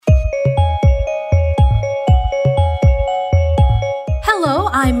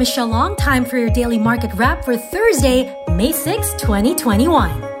I'm Michelle Long. Time for your daily market wrap for Thursday, May 6,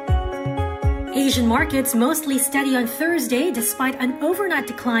 2021. Asian markets mostly steady on Thursday despite an overnight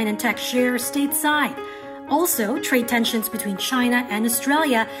decline in tech shares stateside. Also, trade tensions between China and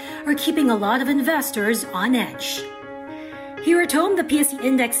Australia are keeping a lot of investors on edge. Here at home, the PSE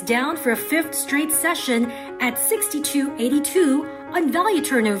index down for a fifth straight session at 6282 on value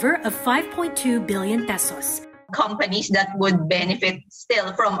turnover of 5.2 billion pesos. Companies that would benefit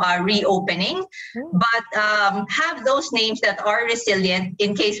still from our reopening, but have those names that are resilient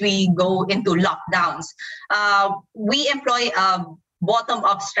in case we go into lockdowns. We employ a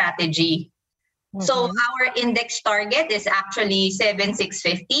bottom-up strategy. So our index target is actually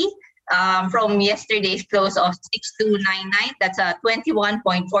 7,650 from yesterday's close of 6,299. That's a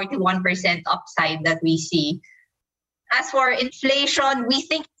 21.41% upside that we see. As for inflation, we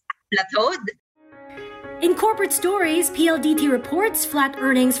think it's plateaued. In corporate stories, PLDT reports flat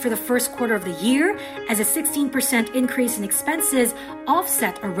earnings for the first quarter of the year as a 16% increase in expenses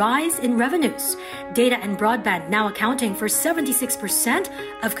offset a rise in revenues. Data and broadband now accounting for 76%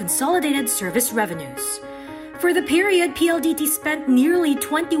 of consolidated service revenues. For the period, PLDT spent nearly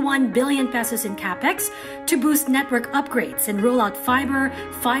 21 billion pesos in capex to boost network upgrades and roll out fiber,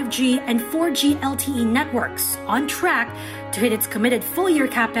 5G, and 4G LTE networks, on track to hit its committed full-year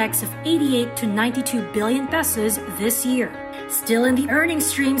capex of 88 to 92 billion pesos this year. Still in the earnings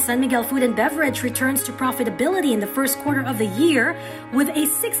stream, San Miguel Food and Beverage returns to profitability in the first quarter of the year with a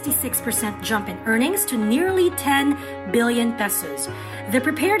 66% jump in earnings to nearly 10 billion pesos. The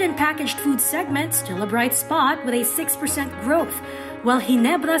prepared and packaged food segment still a bright spot with a 6% growth, while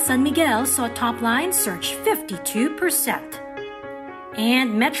Ginebra San Miguel saw top line surge 52%.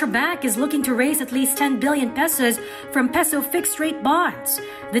 And Metrobank is looking to raise at least 10 billion pesos from peso fixed-rate bonds.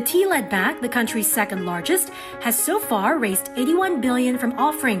 The T-led bank, the country's second largest, has so far raised 81 billion from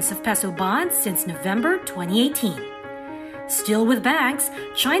offerings of peso bonds since November 2018. Still with banks,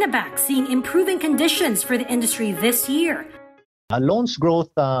 China Bank seeing improving conditions for the industry this year. Loans growth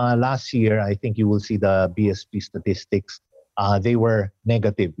last year, I think you will see the BSP statistics. They were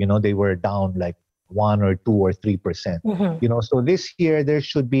negative. They were down like 1 or 2 or 3%. So this year there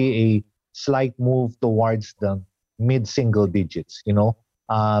should be a slight move towards the mid-single digits.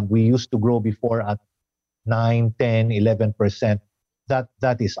 We used to grow before at 9, 10, 11%.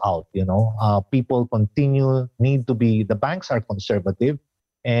 That is out. People the banks are conservative,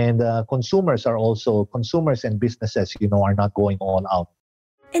 and consumers and businesses, are not going all out.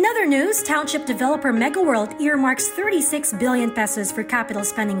 In other news, township developer Megaworld earmarks 36 billion pesos for capital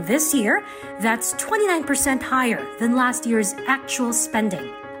spending this year. That's 29% higher than last year's actual spending.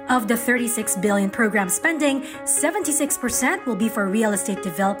 Of the 36 billion program spending, 76% will be for real estate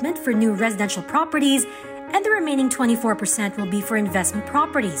development for new residential properties, and the remaining 24% will be for investment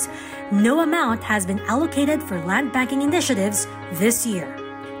properties. No amount has been allocated for land banking initiatives this year.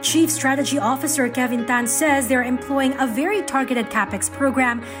 Chief Strategy Officer Kevin Tan says they're employing a very targeted capex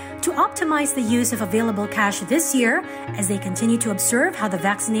program to optimize the use of available cash this year as they continue to observe how the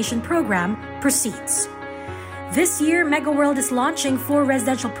vaccination program proceeds. This year, Megaworld is launching 4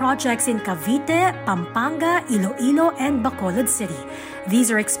 residential projects in Cavite, Pampanga, Iloilo, and Bacolod City. These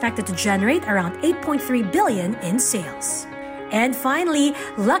are expected to generate around 8.3 billion in sales. And finally,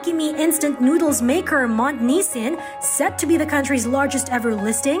 Lucky Me instant noodles maker Mont Nissin, set to be the country's largest ever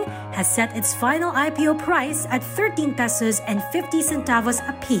listing, has set its final IPO price at 13 pesos and 50 centavos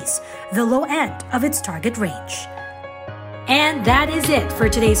a piece, the low end of its target range. And that is it for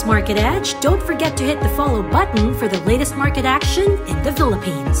today's Market Edge. Don't forget to hit the follow button for the latest market action in the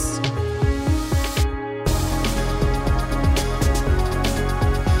Philippines.